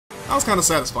That was kind of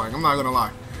satisfying. I'm not gonna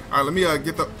lie. All right, let me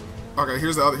get the. Okay,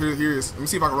 here's the other. Here he is. Let me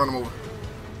see if I can run him over.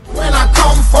 When I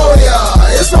come for ya,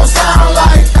 it's gonna sound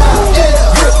like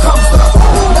yeah. Here comes the,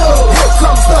 here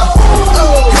comes the,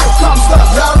 here comes the.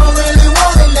 Y'all don't really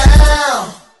want it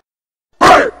now.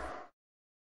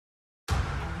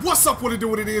 What's up? What it do?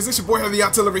 What it is? It's your boy Heavy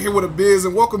Artillery here with a biz,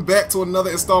 and welcome back to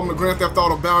another installment of Grand Theft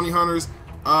Auto Bounty Hunters.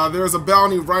 There's a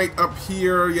bounty right up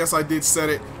here. Yes, I did set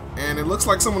it, and it looks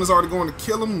like someone is already going to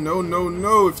kill him. No, no,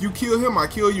 no. If you kill him, I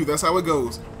kill you. That's how it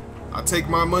goes. I take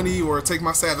my money or take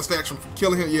my satisfaction from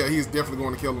killing him. Yeah, he's definitely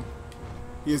going to kill him.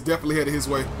 He is definitely headed his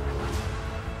way.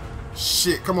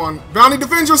 Shit, come on. Bounty,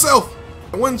 defend yourself!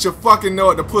 Wouldn't you fucking know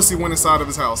it, the pussy went inside of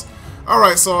his house.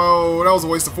 Alright, so that was a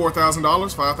waste of $4,000,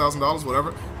 $5,000,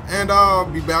 whatever. And I'll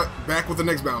be back with the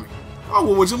next bounty. Oh,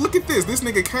 well, would you look at this? This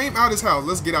nigga came out his house.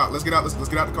 Let's get out. Let's get out. Let's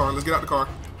get out the car. Let's get out the car.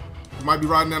 We might be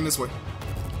riding down this way.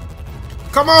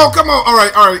 Come on, come on.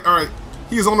 Alright, alright, alright.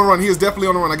 He is on the run. He is definitely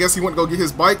on the run. I guess he went to go get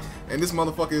his bike. And this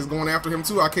motherfucker is going after him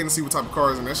too. I can't see what type of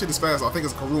car is in. That shit is fast. I think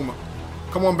it's a Karuma.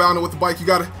 Come on, Bounty, with the bike. You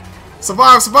gotta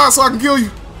survive so I can kill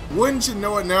you. Wouldn't you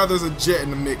know it? Now there's a jet in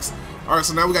the mix. Alright,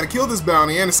 so now we gotta kill this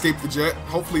bounty and escape the jet.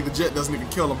 Hopefully the jet doesn't even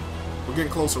kill him. We're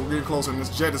getting closer. We're getting closer. And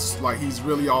this jet is like, he's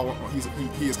really all,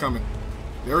 he is coming.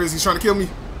 There he is. He's trying to kill me.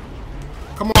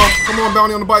 Come on,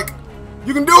 Bounty on the bike.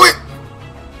 You can do it.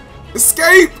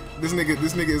 Escape. This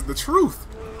nigga is the truth.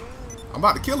 I'm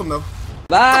about to kill him though.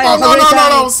 Bye. Oh, no,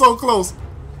 that was so close.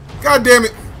 God damn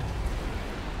it.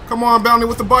 Come on, Bounty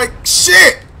with the bike.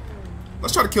 Shit!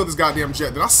 Let's try to kill this goddamn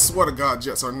jet. Then I swear to God,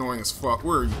 jets are annoying as fuck.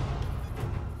 Where are you?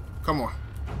 Come on.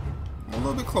 A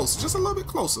little bit closer. Just a little bit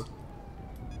closer.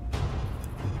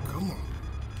 Come on.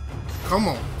 Come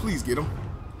on. Please get him.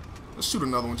 Let's shoot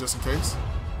another one just in case.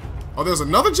 Oh, there's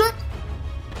another jet?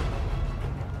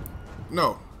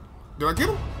 No. Did I get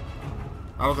him?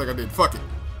 I don't think I did. Fuck it.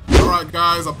 Alright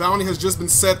guys, a bounty has just been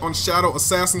set on Shadow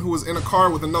Assassin, who is in a car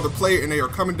with another player, and they are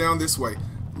coming down this way.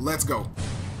 Let's go.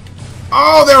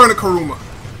 Oh, they're in a Karuma.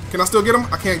 Can I still get him?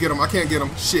 I can't get him. I can't get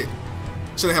him. Shit.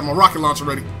 Should have had my rocket launcher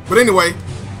ready. But anyway,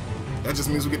 that just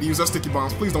means we get to use our sticky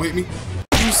bombs. Please don't hit me.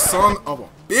 You son of a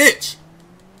bitch.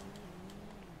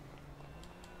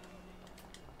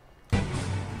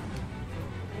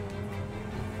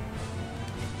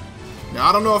 Now,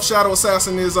 I don't know if Shadow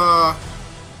Assassin is, oh,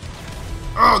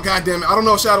 god damn it. I don't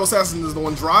know if Shadow Assassin is the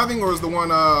one driving or is the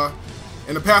one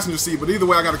in the passenger seat, but either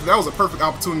way, that was a perfect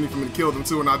opportunity for me to kill them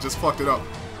too, and I just fucked it up.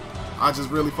 I just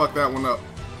really fucked that one up.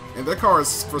 And that car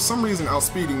is, for some reason,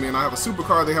 outspeeding me, and I have a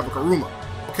supercar, they have a Karuma.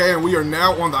 Okay, and we are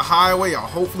now on the highway.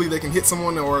 Hopefully they can hit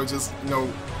someone or just, you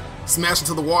know, smash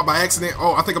into the wall by accident.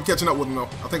 Oh, I think I'm catching up with them, though.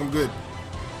 I think I'm good.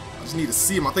 I just need to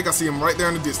see him. I think I see him right there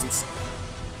in the distance.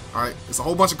 Alright, it's a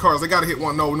whole bunch of cars. They gotta hit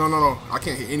one. No, no, no, no. I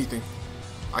can't hit anything.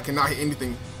 I cannot hit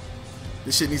anything.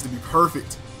 This shit needs to be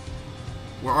perfect.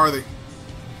 Where are they?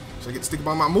 Should I get the sticky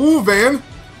bomb out? Move, Van!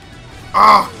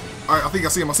 Ah! Alright, I think I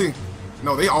see him. I see him.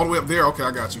 No, they all the way up there. Okay,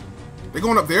 I got you. They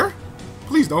going up there?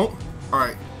 Please don't.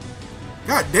 Alright.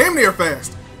 God damn, they're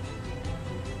fast.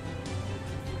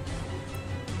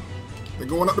 They're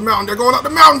going up the mountain. They're going up the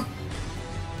mountain.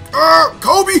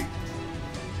 Kobe!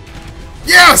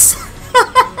 Yes!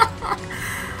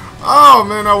 Oh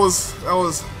man, that was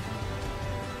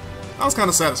kind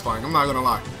of satisfying. I'm not gonna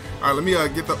lie. All right, let me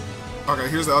get the. Okay,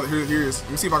 here's the other. Here he is.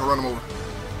 Let me see if I can run him over.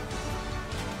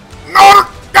 No!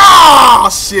 Ah,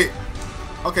 shit.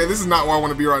 Okay, this is not where I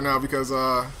want to be right now because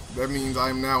that means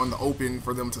I am now in the open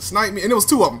for them to snipe me, and it was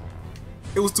two of them.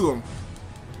 It was two of them.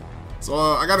 So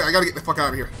I gotta get the fuck out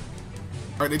of here.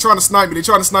 All right, they trying to snipe me. They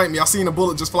trying to snipe me. I seen a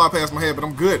bullet just fly past my head, but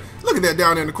I'm good. Look at that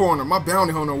down there in the corner. My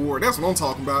bounty hunter award. That's what I'm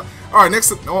talking about. All right,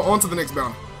 next on to the next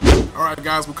bounty. All right,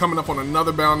 guys, we're coming up on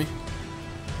another bounty.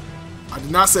 I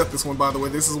did not set this one, by the way.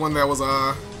 This is one that was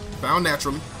found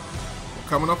naturally. We're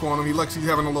coming up on him. He's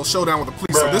having a little showdown with the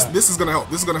police. So this is gonna help.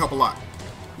 This is gonna help a lot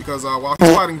because while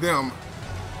he's fighting them,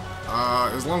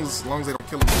 as long as they don't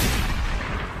kill him.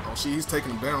 Oh, shit, he's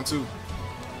taking him down too.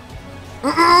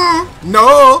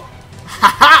 No.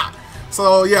 Haha!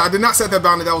 So yeah, I did not set that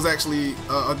bounty. That was actually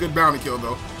a good bounty kill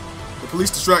though. The police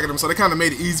distracted him, so they kind of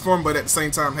made it easy for him, but at the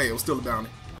same time, hey, it was still a bounty.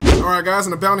 Alright guys,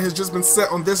 and the bounty has just been set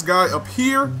on this guy up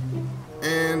here.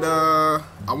 And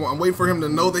I'm waiting for him to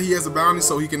know that he has a bounty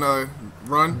so he can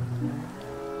run.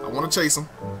 I want to chase him.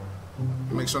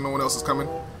 Make sure no one else is coming.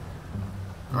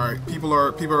 Alright, people are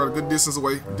a good distance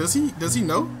away. Does he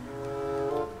know?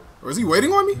 Or is he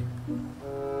waiting on me?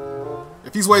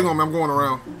 If he's waiting on me, I'm going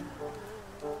around.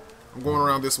 I'm going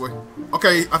around this way.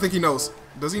 Okay, I think he knows.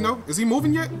 Does he know? Is he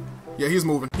moving yet? Yeah, he's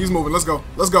moving. He's moving. Let's go.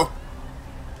 Let's go.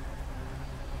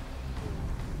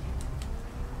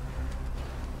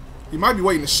 He might be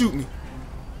waiting to shoot me.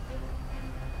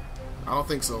 I don't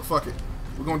think so. Fuck it.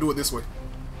 We're gonna do it this way.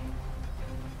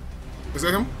 Is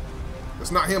that him?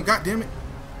 That's not him. God damn it.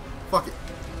 Fuck it.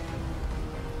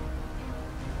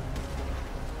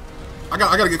 I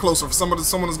gotta get closer. Someone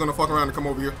is gonna fuck around and come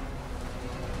over here.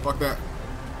 Fuck that.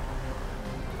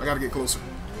 I gotta get closer.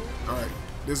 Alright.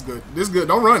 This is good. This is good.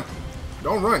 Don't run.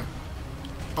 Don't run.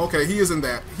 Okay, he is in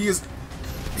that. He is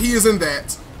in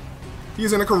that. He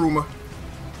is in a Karuma.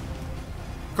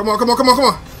 Come on, come on, come on, come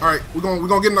on. Alright, we're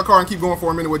gonna get in the car and keep going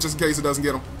for him anyway, just in case it doesn't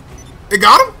get him. It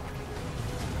got him?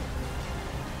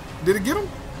 Did it get him?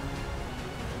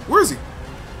 Where is he? Did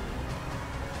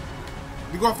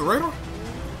he go off the radar?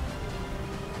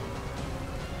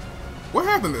 What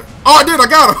happened there? Oh, I did, I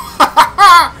got him.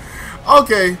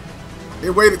 Okay.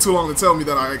 It waited too long to tell me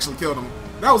that I actually killed him.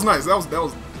 That was nice. That was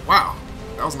wow.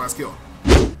 That was a nice kill.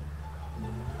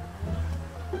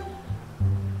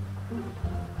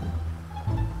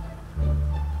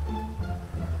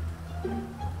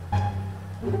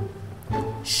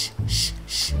 Shh, shh,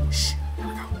 shh, shh. Here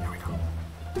we go. Here we go.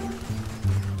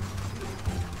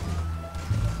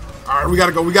 Alright, we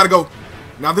gotta go. We gotta go.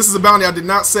 Now, this is a bounty I did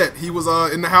not set. He was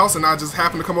in the house, and I just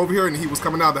happened to come over here, and he was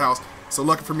coming out of the house. So,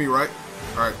 lucky for me, right?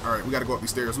 Alright, alright. We gotta go up these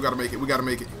stairs. We gotta make it. We gotta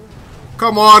make it.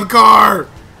 Come on, car!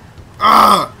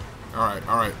 Ah! Alright,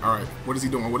 alright, alright. What is he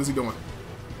doing? What is he doing?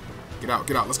 Get out,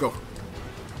 get out. Let's go. God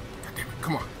damn it.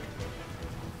 Come on.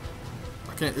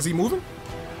 I can't. Is he moving?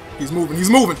 He's moving. He's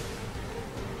moving.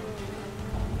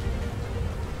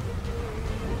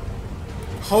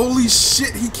 Holy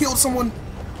shit, he killed someone.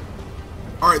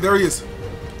 Alright, there he is.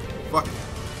 Fuck it.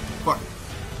 Fuck it.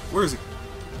 Where is he?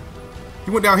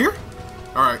 He went down here?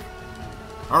 Alright.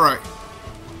 Alright.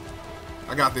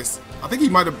 I got this. I think he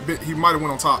might have went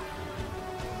on top.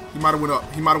 He might have went up.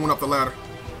 He might have went up the ladder.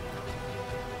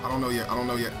 I don't know yet. I don't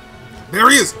know yet. There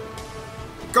he is.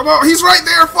 Come on, he's right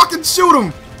there. Fucking shoot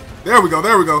him. There we go.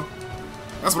 There we go.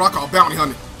 That's what I call bounty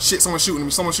hunting. Shit, someone's shooting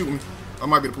me. Someone's shooting me. That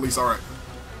might be the police. Alright.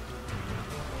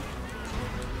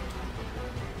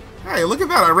 Hey, look at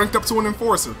that. I ranked up to an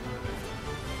enforcer.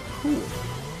 Cool.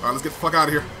 Alright, let's get the fuck out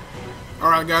of here.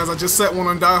 Alright, guys. I just set one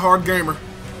on Die Hard Gamer.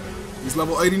 He's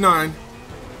level 89.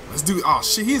 Let's do... Oh,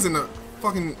 shit. He's in the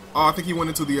fucking... Oh, I think he went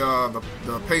into the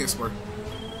paint spray.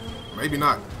 Maybe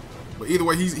not. But either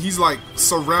way, he's like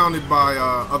surrounded by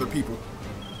other people.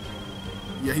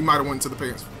 Yeah, he might have went into the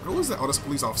paint spray. Who is that? Oh, that's a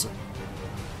police officer.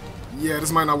 Yeah,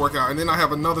 this might not work out. And then I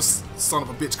have another son of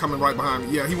a bitch coming right behind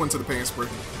me. Yeah, he went to the paint spray.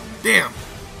 Damn.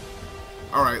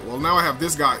 Alright, well now I have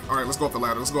this guy. Alright, let's go up the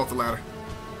ladder. Let's go up the ladder.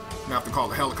 Now I have to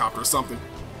call a helicopter or something.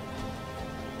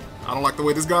 I don't like the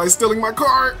way this guy is stealing my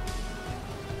car.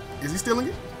 Is he stealing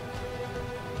it?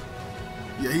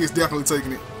 Yeah, he is definitely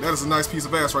taking it. That is a nice piece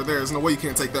of ass right there. There's no way you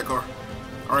can't take that car.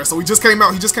 Alright, so he just came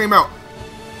out. He just came out.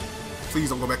 Please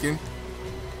don't go back in.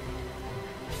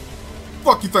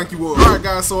 Fuck you think you would. Alright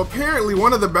guys, so apparently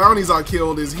one of the bounties I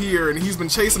killed is here, and he's been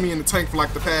chasing me in the tank for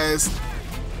like the past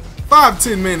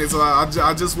 5-10 minutes.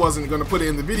 I just wasn't gonna put it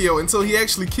in the video until he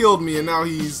actually killed me, and now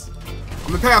he's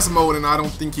I'm in passive mode, and I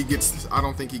don't think he gets it.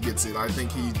 I think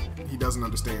he doesn't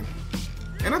understand.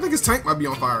 And I think his tank might be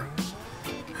on fire.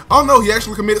 Oh no, he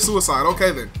actually committed suicide.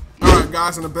 Okay then. Alright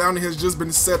guys, and the bounty has just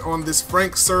been set on this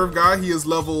Frank Serve guy. He is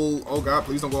level, oh god,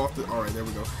 please don't go off the, alright, there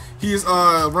we go. He is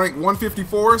rank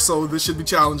 154, so this should be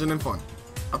challenging and fun.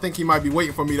 I think he might be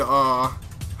waiting for me to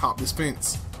hop this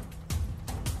fence.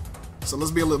 So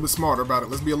let's be a little bit smarter about it.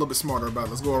 Let's be a little bit smarter about it.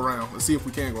 Let's go around. Let's see if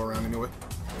we can go around anyway.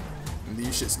 And these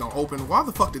shits don't open. Why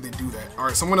the fuck did they do that?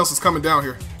 Alright, someone else is coming down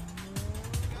here.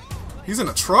 He's in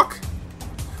a truck?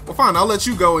 Well fine, I'll let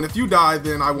you go, and if you die,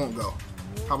 then I won't go.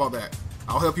 How about that?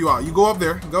 I'll help you out. You go up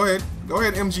there. Go ahead. Go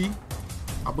ahead, MG.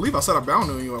 I believe I set a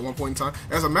bounty on you at one point in time.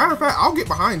 As a matter of fact, I'll get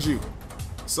behind you.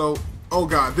 So, oh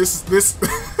god, this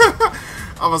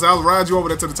I'll ride you over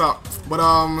there to the top. But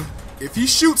if he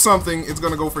shoots something, it's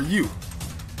gonna go for you.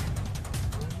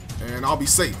 And I'll be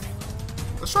safe.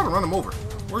 Let's try to run him over.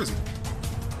 Where is he?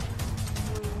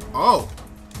 Oh,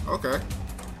 okay.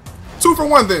 2 for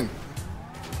 1 then.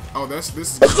 Oh, this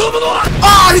is.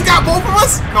 Oh, he got both of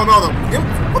us? No.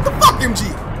 What the fuck, MG?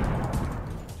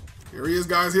 Here he is,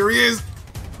 guys. Here he is.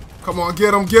 Come on,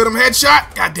 get him,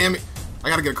 headshot! God damn it. I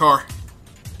gotta get a car.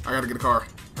 I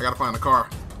gotta find a car.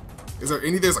 Is there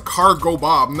any, there's a cargo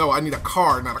bob. No, I need a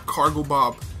car, not a cargo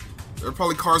bob. There are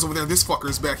probably cars over there. This fucker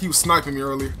is back. He was sniping me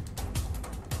earlier.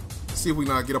 Let's see if we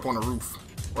can get up on the roof.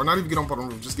 Or not even get up on the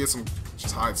roof, just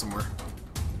hide somewhere.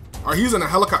 Alright, he's in a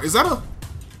helicopter. Is that a,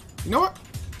 you know what?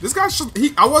 This guy should,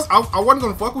 I wasn't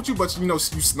gonna fuck with you, but you know, you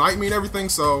sniped me and everything,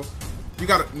 so you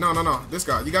gotta, no. This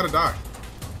guy, you gotta die.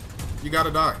 You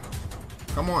gotta die.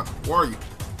 Come on. Where are you?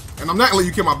 And I'm not gonna let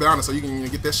you kill my bounty, so you can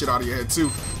get that shit out of your head too.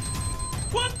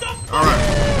 What the fuck?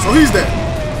 Alright. So he's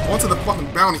dead. On to the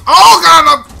fucking bounty. Oh god,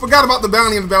 I forgot about the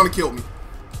bounty and the bounty killed me.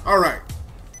 Alright.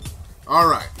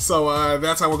 Alright. So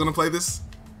that's how we're gonna play this?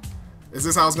 Is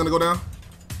this how it's gonna go down?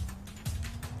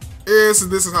 This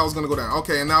is how it's gonna go down.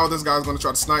 Okay, and now this guy's gonna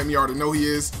try to snipe me. I already know he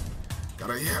is.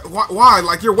 Gotta, yeah, why?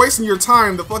 Like, you're wasting your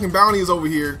time. The fucking bounty is over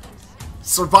here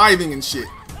surviving and shit.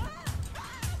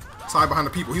 Let's hide behind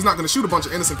the people. He's not gonna shoot a bunch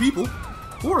of innocent people.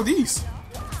 Who are these?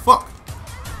 Fuck.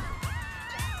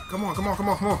 Come on, come on, come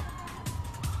on, come on.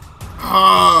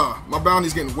 Ah, my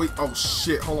bounty's getting weight. Oh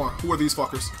shit, hold on. Who are these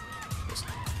fuckers?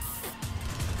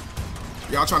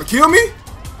 Y'all trying to kill me?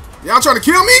 Y'all trying to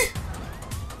kill me?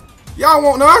 Y'all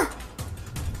want none?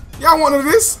 Y'all want none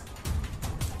of this?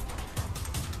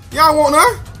 Y'all want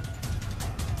none?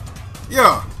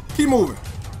 Yeah, keep moving.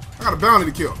 I got a bounty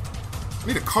to kill. I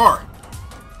need a car.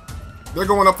 They're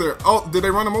going up there. Oh, did they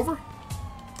run him over?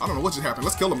 I don't know what just happened.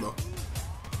 Let's kill him though.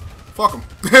 Fuck him.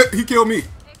 He killed me.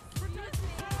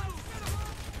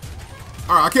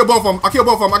 Alright, I killed both of them. I killed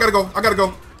both of them. I gotta go. I gotta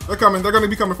go. They're coming. They're gonna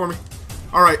be coming for me.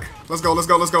 Alright, let's go. Let's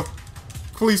go. Let's go.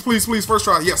 Please, please, please. First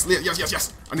try. Yes, yes, yes,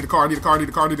 yes. I need a car. I need a car. I need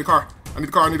a car. I need a car. I need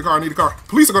a car. I need a car. I need a car.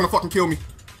 Police are gonna fucking kill me.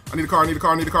 I need a car. I need a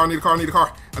car. I need a car. I need a car. I need a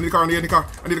car. I need a car. I need a car.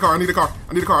 I need a car. I need a car.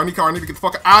 I need a car. I need a car. I need to get the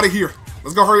fuck out of here.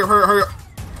 Let's go. Hurry up. Hurry up. Hurry up.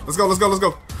 Let's go. Let's go. Let's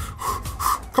go.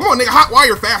 Come on, nigga. Hot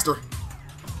wire faster.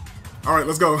 Alright,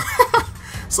 let's go.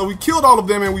 So we killed all of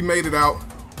them and we made it out.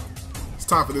 It's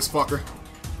time for this fucker.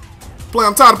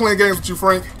 I'm tired of playing games with you,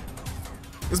 Frank.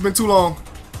 It's been too long.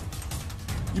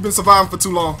 You've been surviving for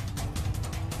too long.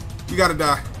 You gotta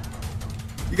die.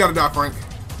 You gotta die, Frank.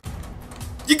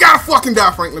 You gotta fucking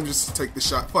die, Frank. Let me just take this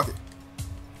shot. Fuck it.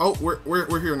 Oh,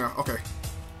 we're here now. Okay.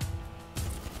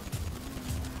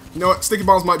 You know what? Sticky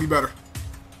bombs might be better.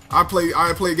 I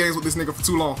played games with this nigga for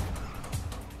too long.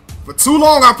 For too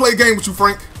long, I played game with you,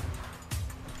 Frank.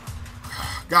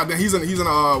 God damn, he's in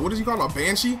what did you call it, a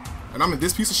banshee? And I'm in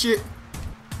this piece of shit.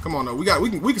 Come on, though. We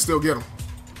can still get him.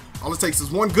 All it takes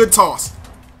is one good toss,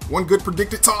 one good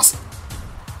predicted toss.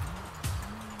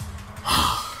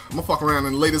 I'm gonna fuck around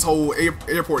and lay this whole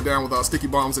airport down with sticky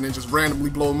bombs and then just randomly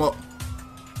blow them up.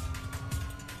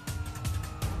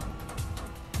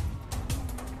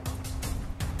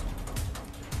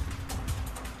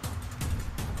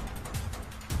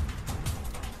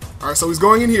 Alright, so he's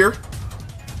going in here.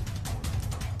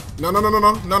 No, no, no, no,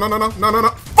 no, no, no, no, no, no, no, no.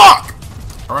 Fuck!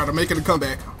 Alright, I'm making a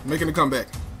comeback. I'm making a comeback.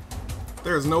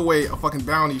 There is no way a fucking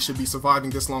bounty should be surviving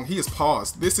this long. He is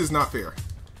paused. This is not fair.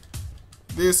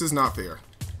 This is not fair.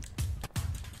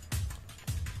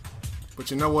 But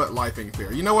you know what? Life ain't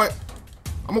fair. You know what?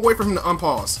 I'm gonna wait for him to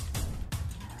unpause.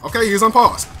 Okay, he's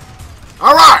unpaused.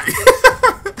 Alright!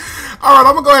 Alright,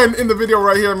 I'm gonna go ahead and end the video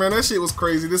right here, man. That shit was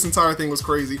crazy. This entire thing was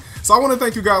crazy. So I want to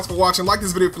thank you guys for watching. Like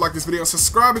this video if you like this video. And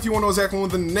subscribe if you want to know exactly when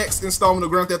the next installment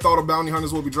of Grand Theft Auto Bounty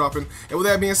Hunters will be dropping. And with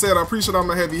that being said, I appreciate all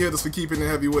my heavy hitters for keeping it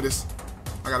heavy with us.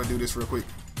 I gotta do this real quick.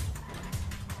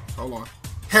 Hold on.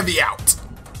 Heavy out!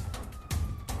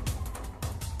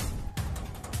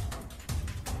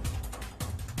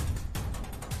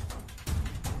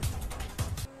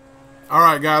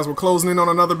 Alright guys, we're closing in on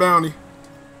another bounty.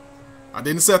 I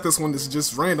didn't set this one, this is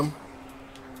just random.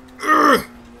 Ugh.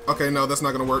 Okay, no, that's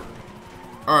not gonna work.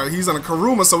 Alright, he's on a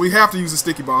Karuma, so we have to use a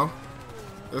sticky bomb.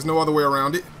 There's no other way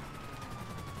around it.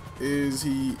 Does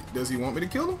he want me to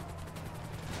kill him?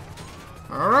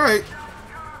 Alright.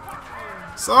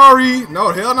 Sorry.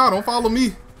 No, hell no, don't follow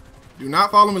me. Do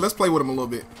not follow me. Let's play with him a little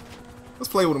bit. Let's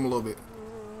play with him a little bit.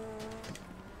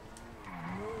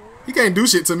 He can't do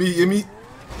shit to me.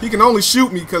 He can only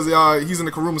shoot me because he's in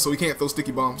the Karuma, so he can't throw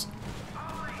sticky bombs.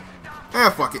 Ah,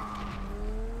 fuck it.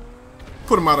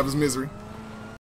 Put him out of his misery.